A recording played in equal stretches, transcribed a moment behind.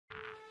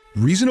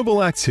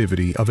Reasonable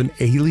activity of an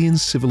alien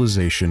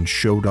civilization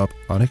showed up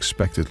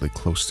unexpectedly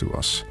close to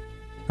us.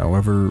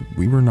 However,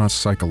 we were not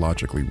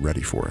psychologically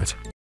ready for it.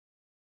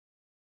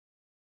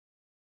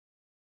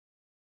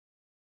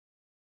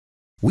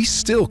 We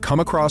still come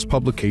across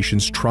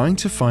publications trying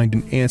to find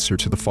an answer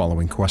to the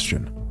following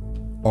question: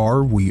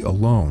 are we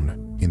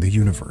alone in the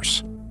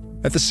universe?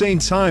 At the same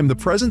time, the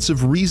presence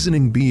of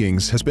reasoning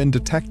beings has been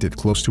detected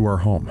close to our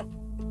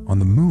home, on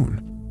the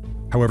moon.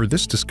 However,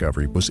 this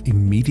discovery was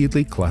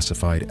immediately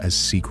classified as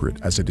secret,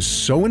 as it is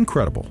so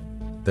incredible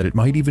that it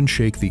might even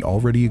shake the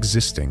already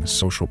existing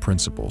social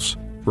principles,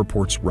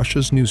 reports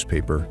Russia's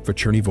newspaper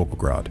Vechernyi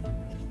Volgograd.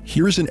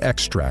 Here's an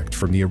extract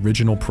from the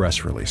original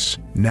press release.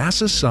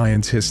 NASA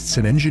scientists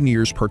and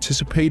engineers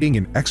participating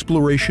in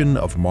exploration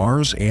of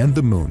Mars and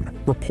the Moon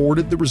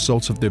reported the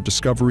results of their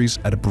discoveries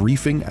at a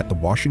briefing at the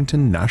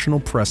Washington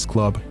National Press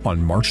Club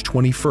on March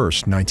 21,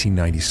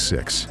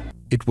 1996.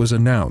 It was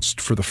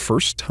announced for the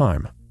first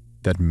time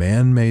that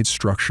man-made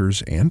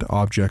structures and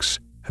objects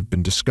have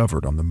been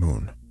discovered on the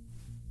Moon.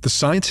 The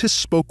scientists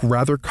spoke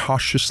rather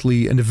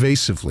cautiously and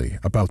evasively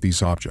about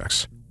these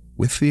objects,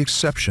 with the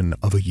exception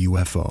of a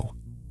UFO.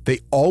 They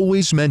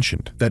always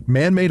mentioned that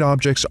man-made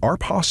objects are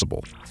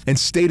possible and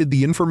stated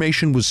the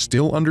information was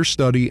still under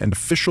study and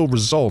official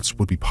results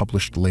would be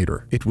published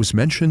later. It was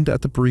mentioned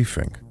at the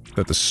briefing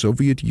that the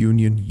Soviet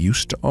Union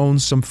used to own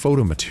some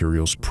photo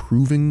materials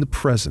proving the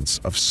presence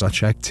of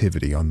such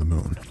activity on the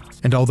Moon.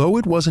 And although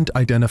it wasn't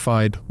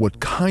identified what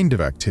kind of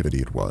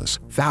activity it was,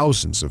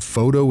 thousands of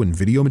photo and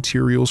video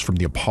materials from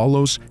the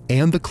Apollos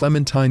and the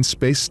Clementine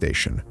space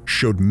station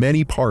showed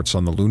many parts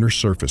on the lunar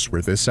surface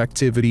where this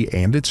activity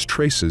and its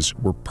traces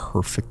were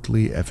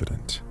perfectly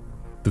evident.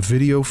 The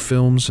video,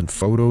 films, and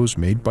photos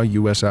made by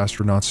US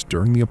astronauts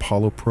during the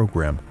Apollo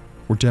program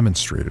were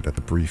demonstrated at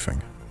the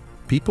briefing.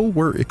 People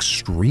were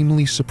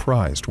extremely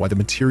surprised why the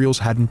materials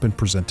hadn't been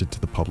presented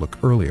to the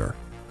public earlier.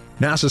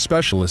 NASA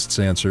specialists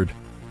answered,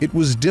 "It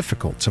was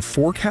difficult to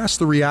forecast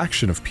the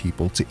reaction of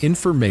people to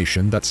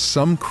information that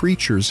some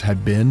creatures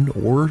had been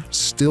or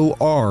still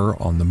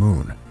are on the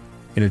Moon.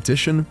 In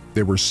addition,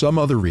 there were some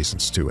other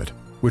reasons to it,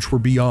 which were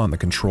beyond the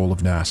control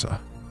of NASA."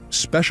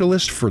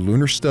 Specialist for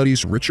lunar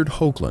studies Richard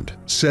Hoagland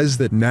says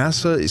that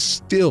NASA is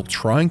still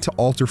trying to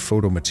alter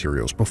photo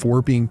materials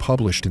before being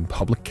published in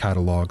public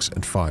catalogs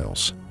and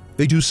files.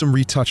 They do some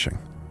retouching,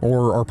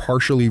 or are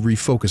partially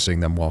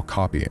refocusing them while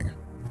copying.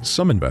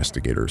 Some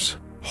investigators,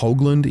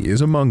 Hoagland is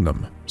among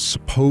them,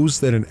 suppose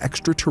that an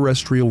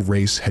extraterrestrial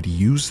race had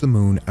used the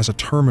Moon as a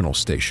terminal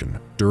station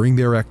during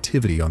their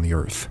activity on the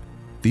Earth.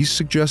 These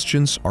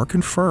suggestions are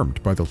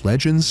confirmed by the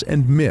legends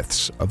and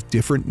myths of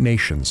different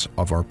nations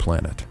of our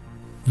planet.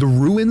 The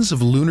ruins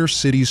of lunar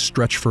cities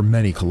stretch for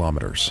many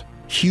kilometers.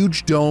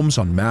 Huge domes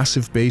on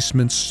massive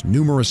basements,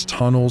 numerous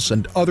tunnels,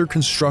 and other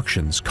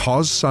constructions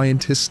cause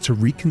scientists to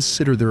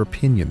reconsider their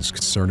opinions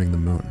concerning the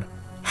Moon.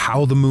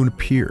 How the Moon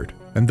appeared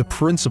and the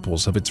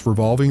principles of its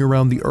revolving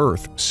around the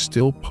Earth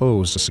still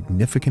pose a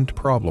significant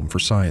problem for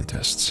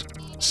scientists.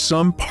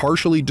 Some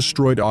partially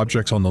destroyed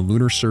objects on the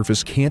lunar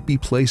surface can't be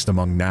placed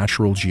among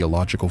natural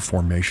geological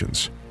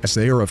formations, as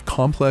they are of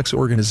complex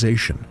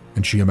organization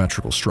and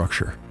geometrical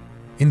structure.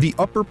 In the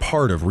upper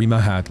part of Rima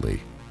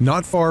Hadley,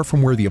 not far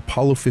from where the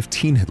Apollo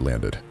 15 had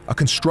landed, a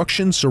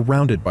construction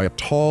surrounded by a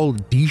tall,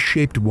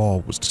 D-shaped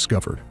wall was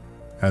discovered.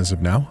 As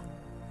of now,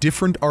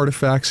 different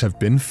artifacts have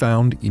been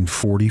found in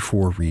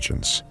 44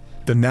 regions.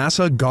 The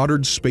NASA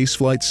Goddard Space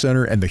Flight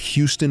Center and the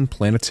Houston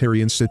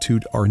Planetary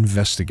Institute are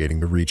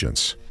investigating the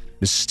regions.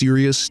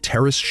 Mysterious,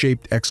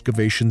 terrace-shaped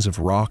excavations of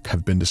rock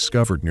have been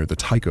discovered near the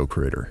Tycho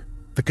crater.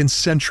 The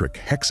concentric,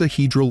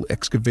 hexahedral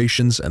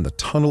excavations and the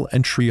tunnel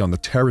entry on the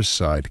terrace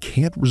side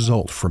can't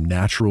result from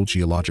natural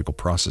geological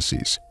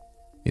processes.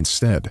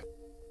 Instead,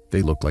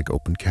 they look like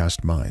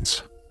open-cast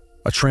mines.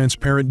 A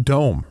transparent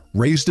dome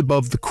raised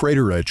above the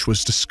crater edge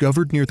was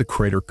discovered near the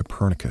crater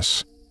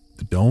Copernicus.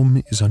 The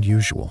dome is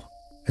unusual,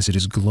 as it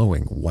is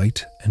glowing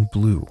white and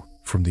blue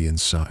from the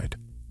inside.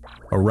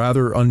 A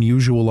rather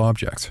unusual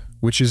object,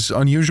 which is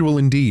unusual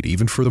indeed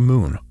even for the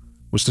Moon,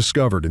 was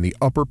discovered in the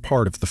upper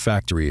part of the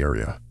factory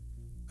area.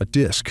 A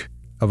disk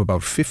of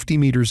about 50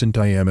 meters in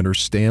diameter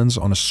stands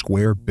on a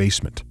square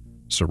basement,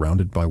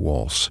 surrounded by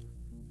walls.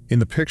 In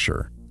the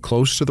picture,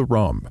 close to the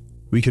rhomb,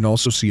 we can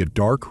also see a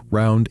dark,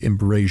 round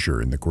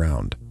embrasure in the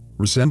ground,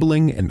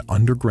 resembling an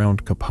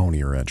underground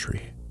Caponier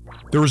entry.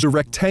 There is a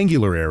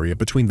rectangular area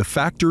between the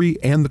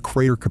factory and the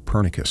crater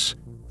Copernicus,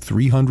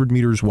 300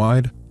 meters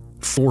wide,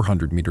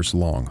 400 meters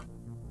long.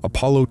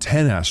 Apollo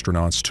 10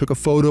 astronauts took a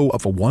photo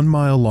of a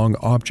 1-mile-long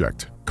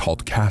object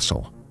called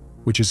Castle,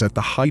 which is at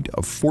the height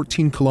of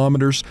 14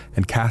 kilometers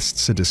and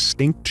casts a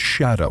distinct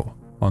shadow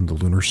on the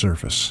lunar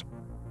surface.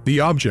 The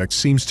object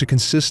seems to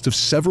consist of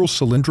several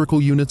cylindrical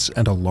units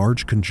and a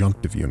large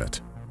conjunctive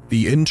unit.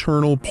 The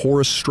internal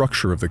porous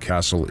structure of the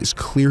castle is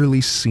clearly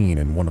seen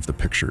in one of the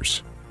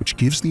pictures, which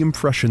gives the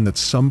impression that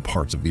some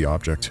parts of the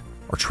object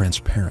are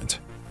transparent.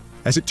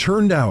 As it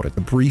turned out at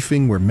the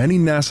briefing where many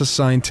NASA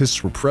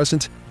scientists were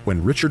present,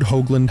 when Richard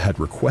Hoagland had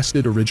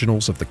requested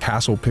originals of the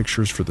castle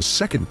pictures for the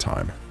second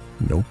time,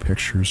 no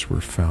pictures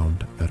were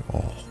found at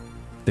all.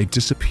 They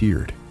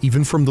disappeared,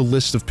 even from the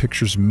list of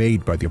pictures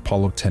made by the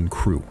Apollo 10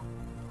 crew.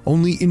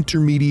 Only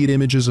intermediate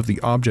images of the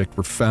object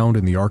were found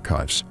in the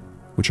archives,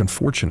 which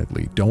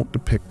unfortunately don't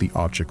depict the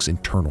object's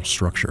internal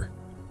structure.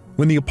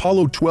 When the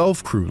Apollo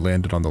 12 crew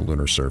landed on the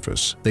lunar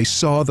surface, they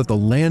saw that the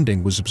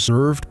landing was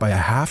observed by a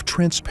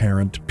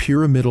half-transparent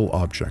pyramidal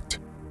object.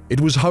 It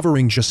was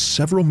hovering just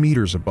several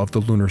meters above the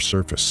lunar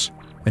surface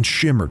and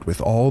shimmered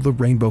with all the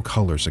rainbow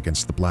colors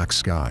against the black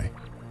sky.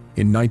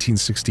 In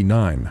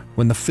 1969,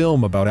 when the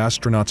film about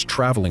astronauts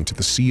traveling to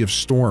the Sea of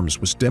Storms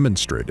was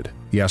demonstrated,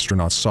 the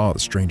astronauts saw the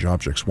strange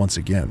objects once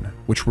again,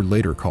 which were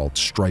later called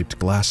striped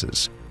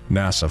glasses.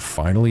 NASA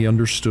finally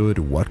understood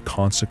what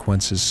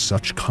consequences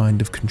such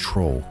kind of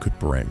control could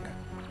bring.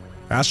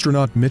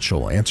 Astronaut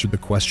Mitchell answered the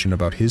question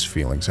about his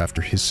feelings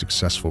after his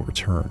successful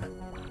return.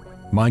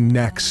 "My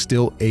neck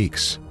still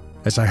aches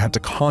as I had to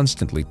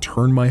constantly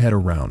turn my head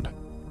around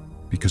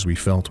because we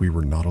felt we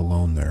were not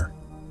alone there.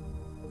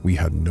 We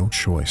had no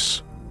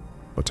choice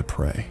but to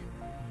pray."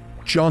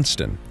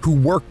 Johnston, who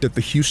worked at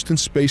the Houston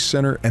Space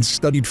Center and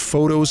studied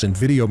photos and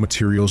video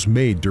materials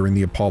made during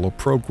the Apollo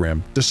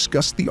program,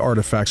 discussed the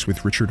artifacts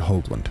with Richard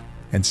Hoagland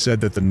and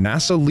said that the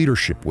NASA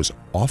leadership was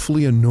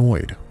awfully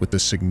annoyed with the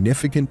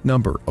significant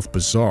number of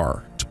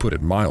bizarre, to put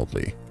it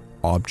mildly,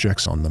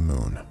 objects on the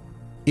moon.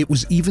 It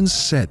was even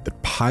said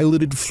that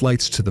piloted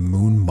flights to the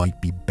moon might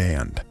be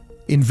banned.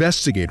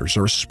 Investigators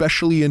are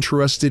especially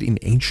interested in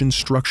ancient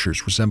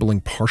structures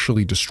resembling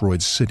partially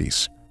destroyed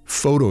cities.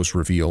 Photos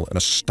reveal an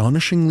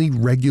astonishingly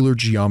regular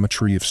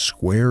geometry of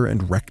square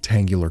and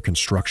rectangular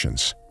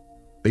constructions.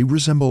 They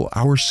resemble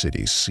our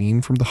cities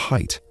seen from the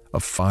height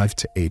of 5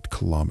 to 8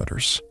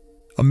 kilometers.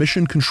 A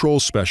mission control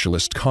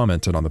specialist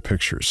commented on the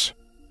pictures.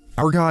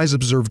 "Our guys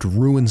observed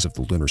ruins of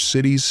the lunar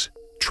cities,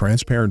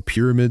 transparent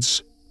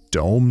pyramids,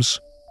 domes,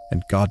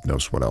 and God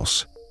knows what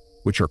else,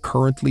 which are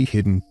currently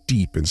hidden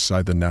deep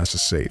inside the NASA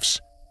safes,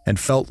 and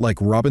felt like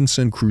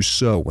Robinson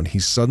Crusoe when he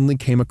suddenly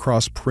came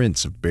across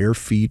prints of bare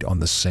feet on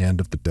the sand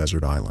of the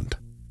desert island."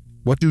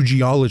 What do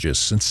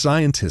geologists and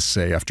scientists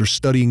say after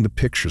studying the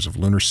pictures of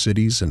lunar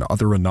cities and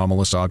other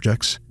anomalous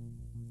objects?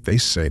 They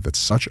say that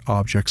such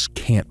objects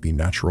can't be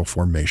natural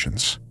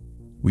formations.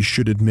 We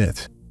should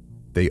admit,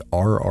 they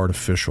are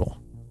artificial,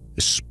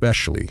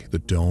 especially the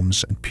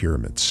domes and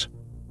pyramids.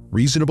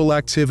 Reasonable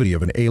activity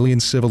of an alien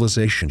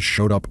civilization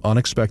showed up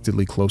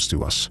unexpectedly close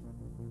to us.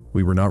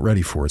 We were not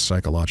ready for it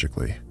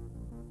psychologically,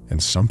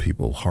 and some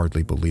people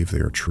hardly believe they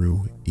are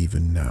true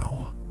even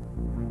now.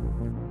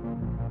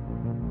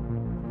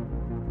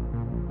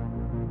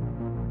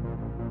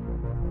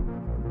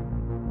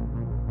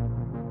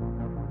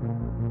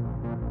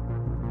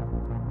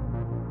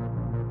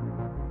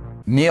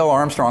 Neil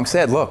Armstrong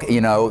said, "Look,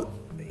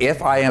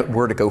 if I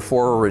were to go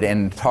forward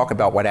and talk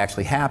about what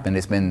actually happened,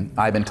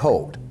 I've been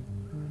told."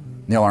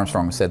 Neil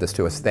Armstrong said this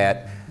to us,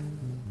 that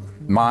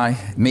my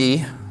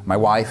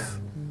wife,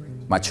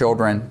 my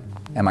children,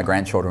 and my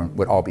grandchildren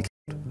would all be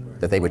killed,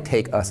 that they would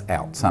take us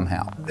out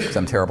somehow,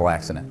 some terrible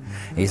accident.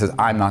 And he says,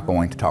 "I'm not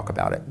going to talk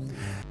about it."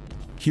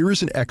 Here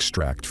is an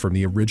extract from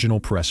the original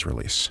press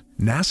release.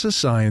 NASA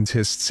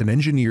scientists and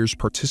engineers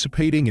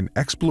participating in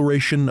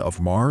exploration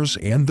of Mars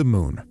and the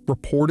Moon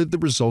reported the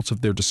results of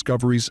their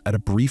discoveries at a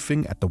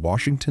briefing at the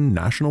Washington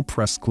National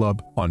Press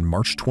Club on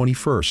March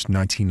 21,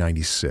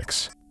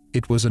 1996.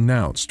 It was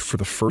announced for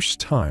the first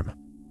time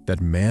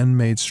that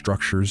man-made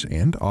structures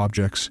and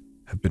objects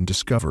have been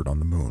discovered on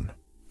the Moon.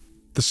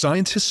 The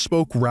scientists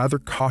spoke rather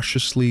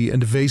cautiously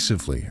and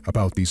evasively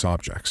about these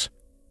objects,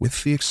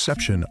 with the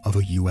exception of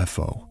a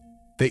UFO.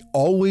 They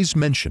always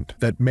mentioned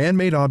that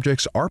man-made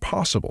objects are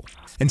possible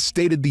and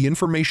stated the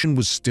information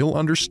was still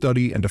under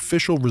study and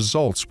official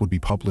results would be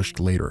published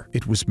later.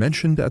 It was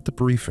mentioned at the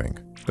briefing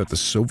that the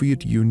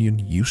Soviet Union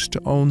used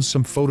to own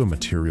some photo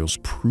materials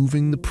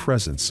proving the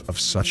presence of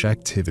such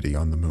activity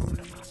on the Moon.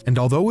 And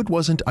although it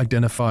wasn't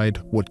identified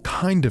what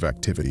kind of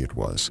activity it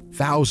was,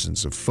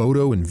 thousands of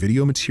photo and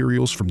video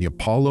materials from the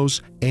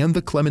Apollos and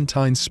the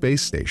Clementine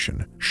space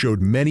station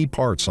showed many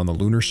parts on the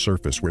lunar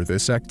surface where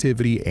this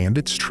activity and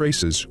its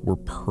traces were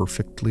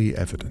perfectly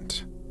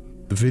evident.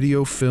 The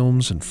video,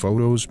 films, and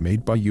photos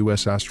made by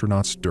US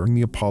astronauts during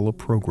the Apollo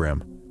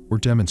program were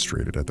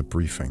demonstrated at the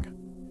briefing.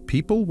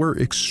 People were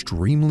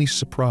extremely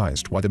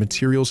surprised why the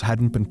materials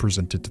hadn't been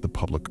presented to the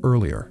public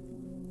earlier.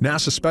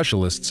 NASA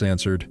specialists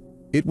answered,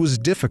 "It was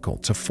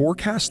difficult to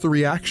forecast the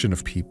reaction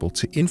of people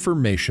to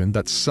information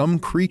that some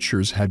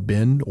creatures had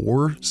been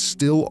or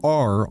still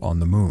are on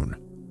the Moon.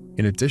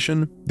 In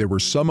addition, there were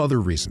some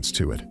other reasons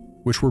to it,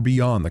 which were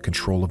beyond the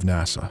control of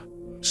NASA."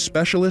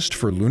 Specialist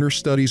for lunar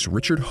studies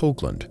Richard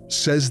Hoagland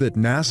says that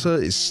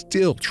NASA is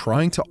still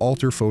trying to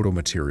alter photo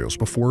materials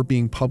before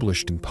being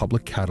published in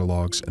public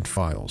catalogs and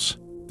files.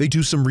 They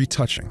do some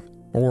retouching,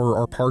 or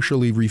are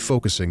partially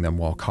refocusing them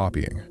while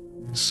copying.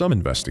 Some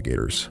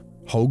investigators,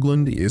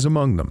 Hoagland is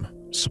among them,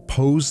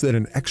 suppose that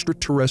an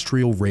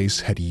extraterrestrial race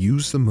had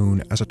used the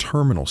Moon as a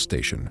terminal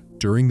station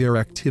during their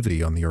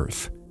activity on the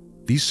Earth.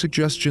 these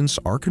suggestions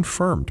are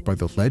confirmed by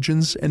the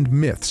legends and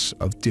myths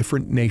of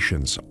different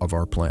nations of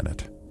our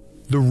planet.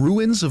 The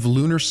ruins of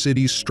lunar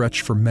cities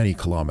stretch for many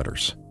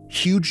kilometers.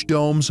 Huge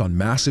domes on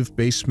massive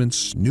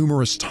basements,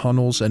 numerous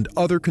tunnels, and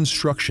other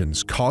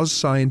constructions cause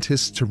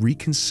scientists to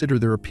reconsider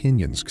their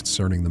opinions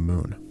concerning the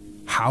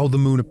moon. How the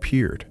moon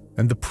appeared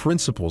and the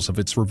principles of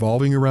its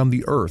revolving around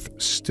the Earth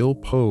still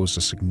pose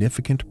a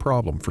significant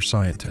problem for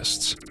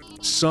scientists.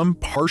 Some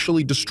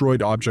partially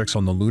destroyed objects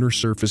on the lunar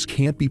surface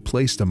can't be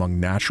placed among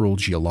natural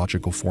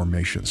geological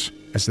formations,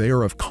 as they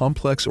are of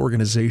complex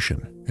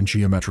organization and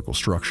geometrical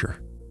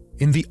structure.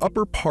 In the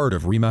upper part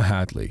of Rima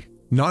Hadley,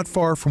 not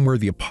far from where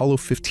the Apollo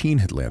 15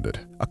 had landed,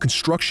 a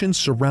construction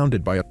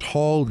surrounded by a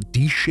tall,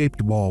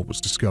 D-shaped wall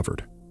was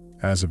discovered.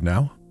 As of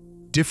now,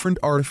 different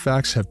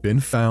artifacts have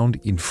been found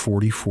in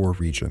 44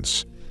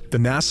 regions. The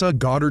NASA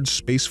Goddard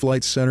Space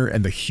Flight Center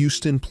and the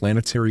Houston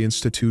Planetary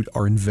Institute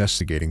are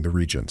investigating the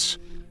regions.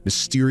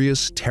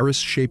 Mysterious,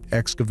 terrace-shaped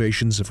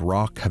excavations of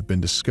rock have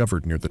been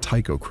discovered near the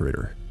Tycho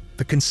crater.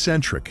 The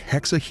concentric,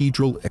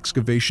 hexahedral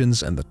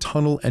excavations and the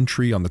tunnel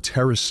entry on the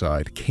terrace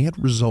side can't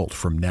result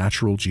from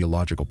natural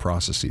geological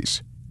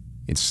processes.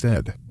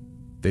 Instead,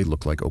 they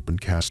look like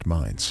open-cast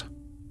mines.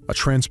 A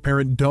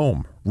transparent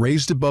dome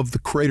raised above the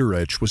crater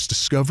edge was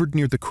discovered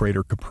near the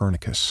crater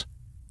Copernicus.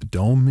 The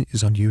dome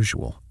is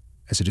unusual,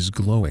 as it is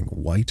glowing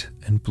white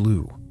and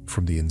blue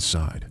from the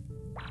inside.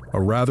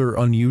 A rather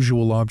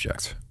unusual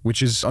object,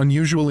 which is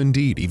unusual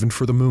indeed even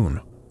for the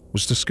moon,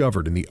 was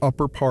discovered in the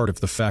upper part of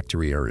the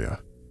factory area.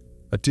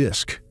 A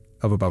disk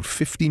of about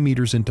 50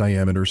 meters in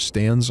diameter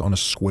stands on a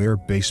square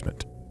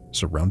basement,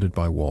 surrounded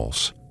by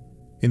walls.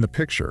 In the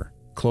picture,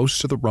 close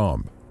to the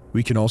rhomb,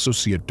 we can also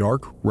see a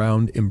dark,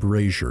 round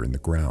embrasure in the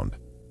ground,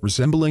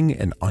 resembling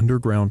an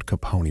underground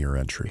Caponier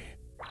entry.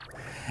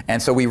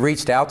 And so we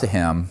reached out to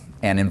him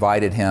and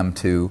invited him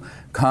to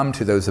come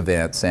to those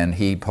events, and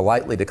he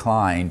politely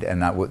declined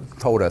and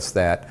told us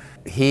that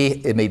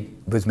it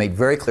was made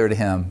very clear to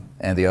him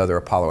and the other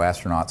Apollo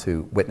astronauts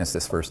who witnessed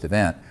this first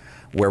event,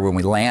 where when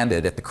we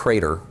landed at the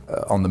crater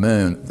on the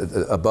moon,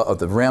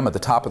 the rim at the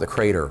top of the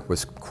crater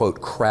was, quote,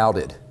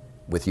 crowded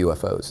with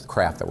UFOs,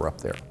 craft that were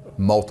up there,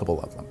 multiple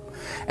of them,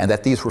 and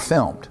that these were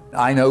filmed.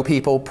 I know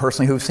people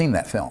personally who've seen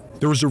that film.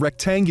 There was a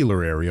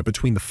rectangular area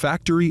between the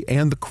factory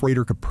and the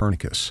crater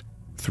Copernicus,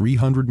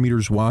 300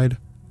 meters wide,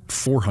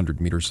 400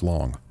 meters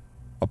long.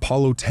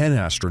 Apollo 10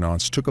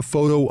 astronauts took a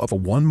photo of a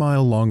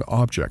 1-mile-long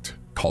object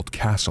called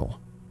Castle,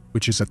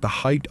 which is at the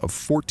height of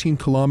 14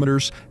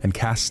 kilometers and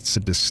casts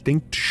a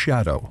distinct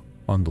shadow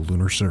on the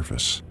lunar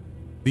surface.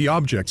 The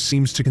object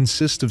seems to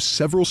consist of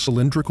several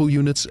cylindrical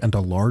units and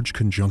a large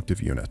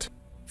conjunctive unit.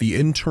 The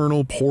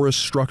internal porous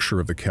structure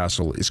of the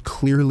castle is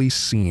clearly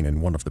seen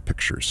in one of the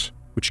pictures,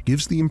 which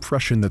gives the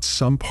impression that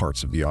some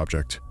parts of the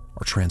object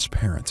are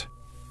transparent.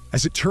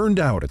 As it turned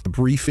out at the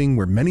briefing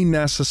where many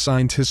NASA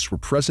scientists were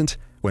present,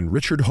 when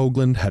Richard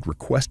Hoagland had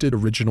requested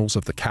originals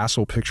of the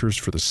castle pictures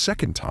for the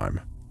second time,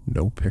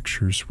 no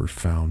pictures were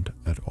found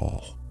at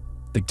all.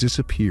 They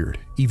disappeared,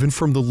 even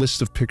from the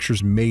list of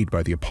pictures made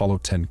by the Apollo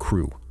 10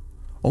 crew.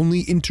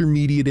 Only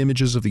intermediate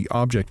images of the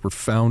object were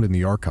found in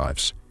the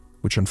archives,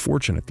 which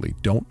unfortunately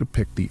don't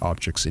depict the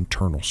object's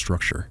internal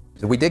structure.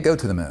 We did go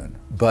to the moon,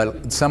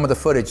 but some of the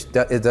footage,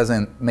 it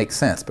doesn't make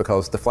sense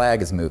because the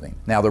flag is moving.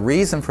 Now the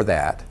reason for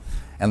that,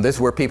 and this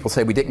is where people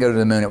say we didn't go to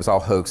the moon, it was all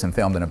hoax and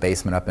filmed in a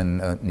basement up in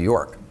New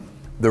York.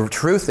 The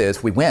truth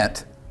is we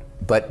went,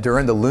 but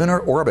during the lunar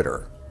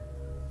orbiter,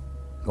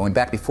 going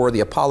back before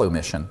the Apollo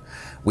mission,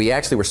 we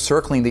actually were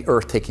circling the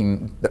Earth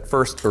taking the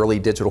first early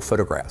digital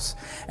photographs.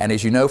 And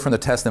as you know from the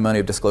testimony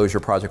of Disclosure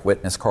Project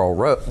witness Carl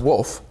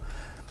Wolf,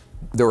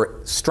 there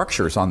were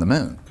structures on the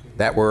moon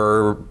that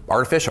were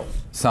artificial.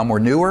 Some were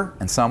newer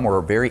and some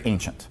were very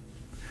ancient.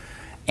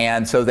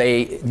 And so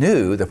they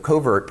knew the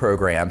covert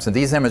programs, and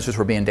these images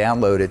were being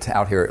downloaded to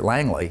out here at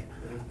Langley,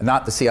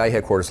 not the CIA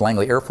headquarters,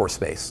 Langley Air Force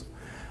Base,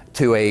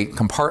 to a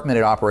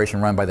compartmented operation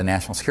run by the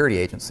National Security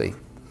Agency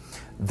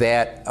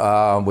that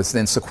was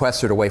then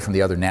sequestered away from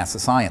the other NASA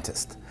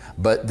scientists.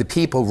 But the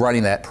people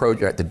running that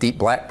project, the deep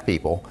black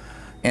people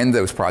in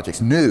those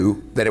projects,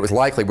 knew that it was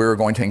likely we were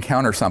going to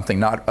encounter something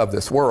not of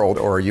this world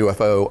or a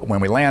UFO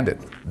when we landed.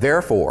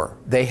 Therefore,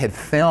 they had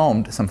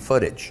filmed some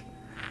footage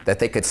that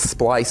they could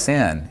splice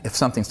in if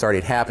something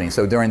started happening.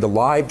 So during the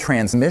live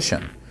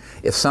transmission,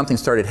 if something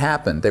started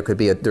happening,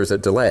 there's a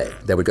delay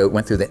that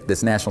went through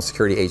this National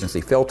Security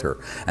Agency filter,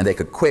 and they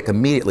could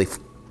immediately,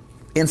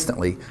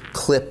 instantly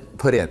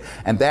put in.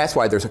 And that's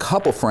why there's a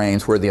couple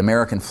frames where the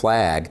American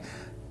flag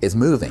is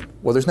moving.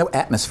 Well, there's no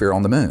atmosphere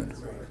on the moon,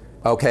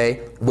 okay?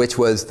 Which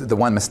was the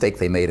one mistake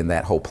they made in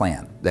that whole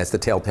plan. That's the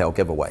telltale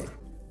giveaway.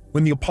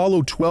 When the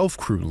Apollo 12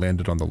 crew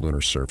landed on the lunar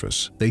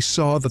surface, they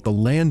saw that the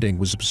landing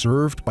was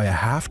observed by a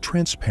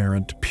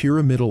half-transparent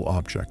pyramidal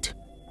object.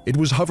 It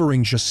was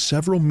hovering just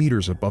several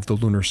meters above the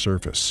lunar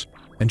surface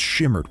and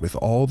shimmered with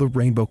all the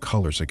rainbow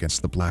colors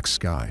against the black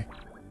sky.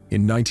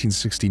 In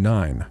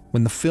 1969,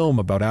 when the film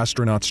about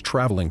astronauts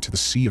traveling to the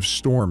Sea of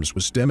Storms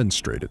was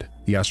demonstrated,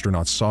 the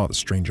astronauts saw the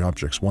strange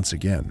objects once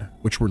again,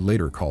 which were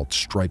later called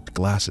striped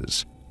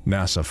glasses.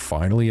 NASA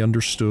finally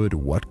understood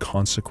what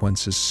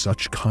consequences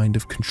such kind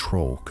of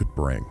control could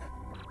bring.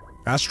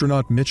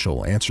 Astronaut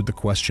Mitchell answered the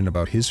question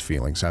about his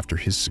feelings after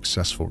his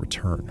successful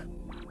return.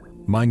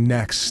 My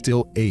neck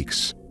still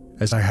aches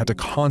as I had to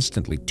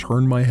constantly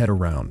turn my head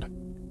around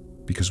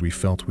because we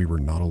felt we were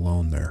not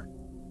alone there.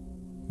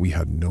 We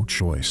had no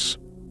choice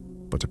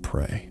but to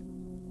pray.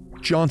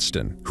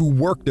 Johnston, who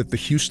worked at the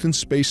Houston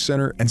Space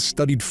Center and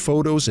studied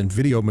photos and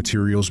video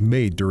materials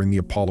made during the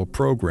Apollo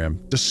program,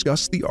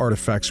 discussed the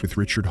artifacts with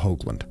Richard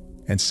Hoagland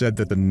and said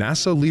that the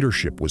NASA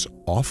leadership was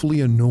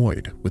awfully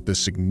annoyed with the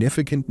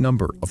significant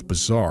number of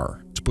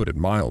bizarre, to put it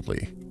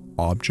mildly,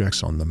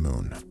 objects on the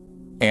moon.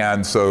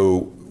 And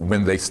so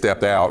when they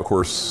stepped out, of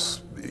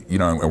course, you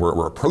know, and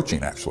we're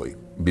approaching actually,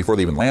 before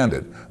they even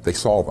landed, they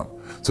saw them.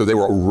 So they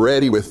were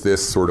already with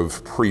this sort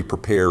of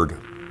pre-prepared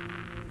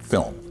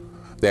film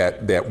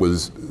that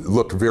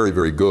looked very,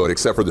 very good,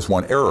 except for this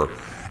one error.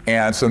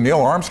 And so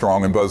Neil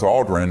Armstrong and Buzz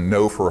Aldrin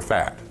know for a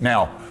fact.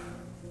 Now,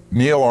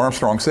 Neil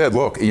Armstrong said,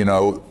 look, you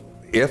know,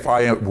 if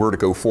I were to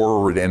go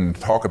forward and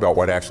talk about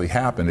what actually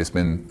happened,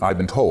 I've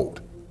been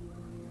told,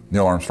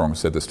 Neil Armstrong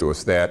said this to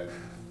us, that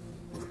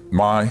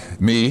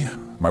me,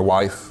 my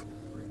wife,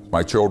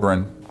 my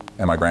children,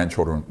 and my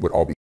grandchildren would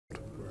all be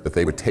killed, that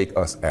they would take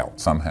us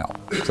out somehow,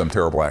 some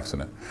terrible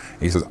accident.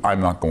 He says, I'm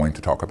not going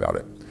to talk about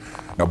it.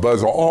 Now,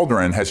 Buzz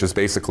Aldrin has just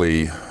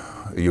basically,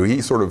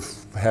 he sort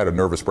of had a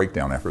nervous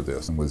breakdown after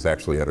this and was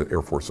actually at an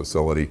Air Force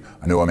facility.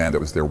 I know a man that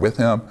was there with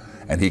him,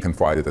 and he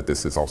confided that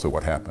this is also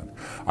what happened.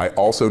 I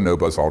also know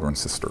Buzz Aldrin's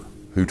sister,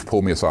 who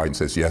pulled me aside and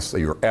says, yes,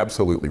 you're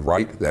absolutely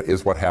right, that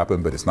is what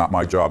happened, but it's not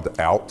my job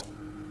to out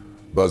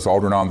Buzz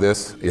Aldrin on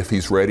this. If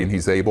he's ready and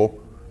he's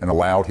able and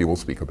allowed, he will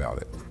speak about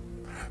it.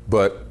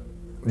 But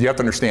you have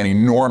to understand,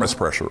 enormous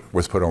pressure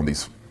was put on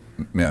these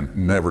men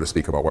never to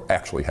speak about what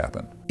actually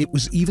happened. It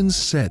was even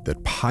said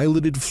that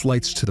piloted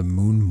flights to the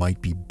moon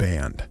might be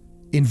banned.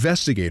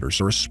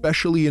 Investigators are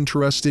especially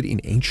interested in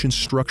ancient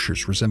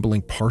structures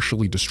resembling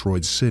partially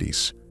destroyed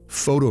cities.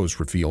 Photos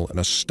reveal an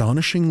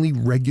astonishingly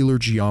regular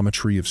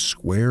geometry of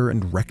square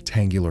and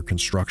rectangular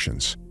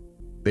constructions.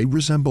 They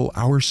resemble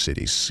our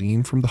cities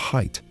seen from the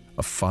height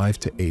of 5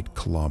 to 8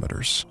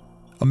 kilometers.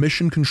 A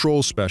mission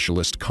control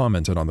specialist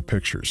commented on the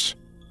pictures.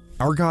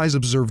 Our guys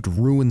observed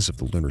ruins of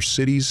the lunar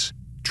cities,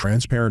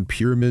 transparent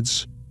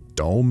pyramids,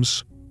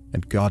 domes,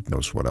 and God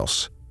knows what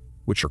else,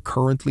 which are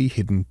currently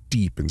hidden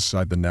deep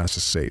inside the NASA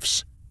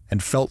safes,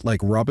 and felt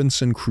like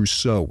Robinson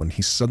Crusoe when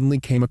he suddenly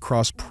came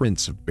across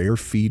prints of bare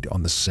feet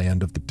on the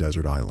sand of the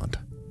desert island.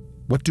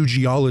 What do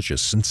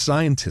geologists and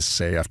scientists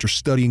say after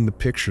studying the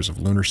pictures of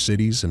lunar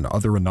cities and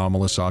other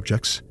anomalous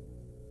objects?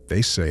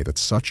 They say that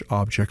such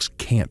objects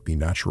can't be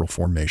natural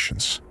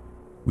formations.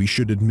 We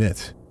should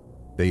admit,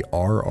 they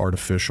are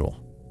artificial,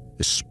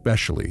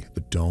 especially the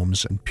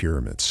domes and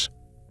pyramids.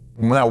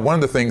 Now, one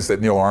of the things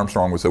that Neil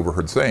Armstrong was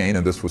overheard saying,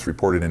 and this was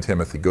reported in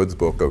Timothy Good's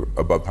book,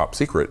 Above Top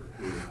Secret,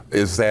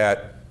 is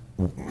that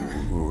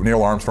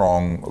Neil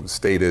Armstrong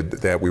stated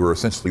that we were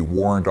essentially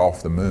warned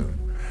off the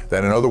moon.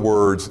 That in other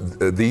words,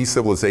 these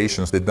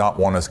civilizations did not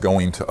want us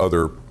going to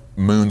other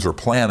moons or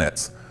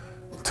planets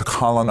to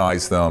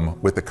colonize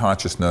them with the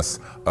consciousness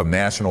of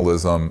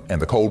nationalism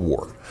and the Cold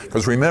War.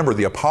 Because remember,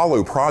 the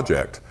Apollo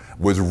project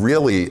was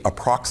really a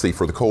proxy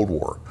for the Cold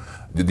War.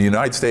 The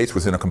United States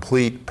was in a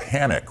complete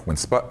panic when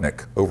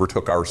Sputnik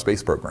overtook our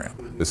space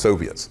program, the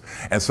Soviets.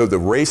 And so the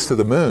race to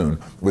the moon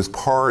was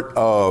part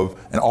of,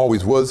 and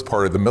always was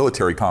part of, the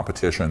military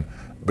competition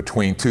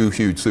between two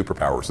huge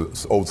superpowers,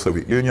 the old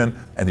Soviet Union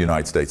and the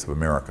United States of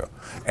America.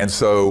 And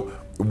so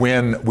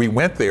when we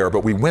went there,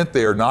 but we went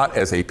there not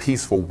as a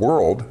peaceful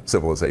world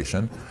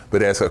civilization,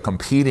 but as a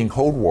competing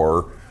Cold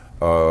War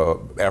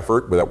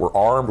effort that were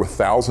armed with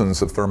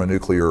thousands of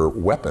thermonuclear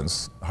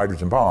weapons,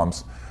 hydrogen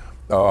bombs,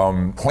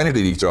 pointed at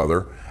each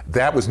other.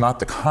 That was not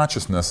the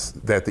consciousness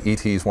that the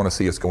ETs want to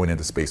see us going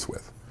into space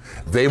with.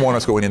 They want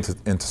us going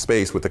into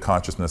space with the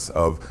consciousness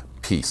of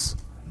peace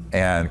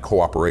and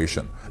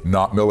cooperation,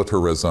 not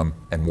militarism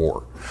and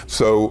war.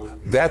 So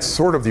that's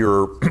sort of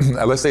your,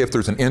 let's say if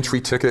there's an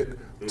entry ticket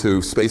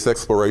to space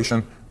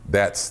exploration,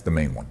 that's the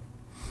main one.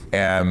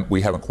 And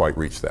we haven't quite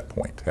reached that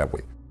point, have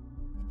we?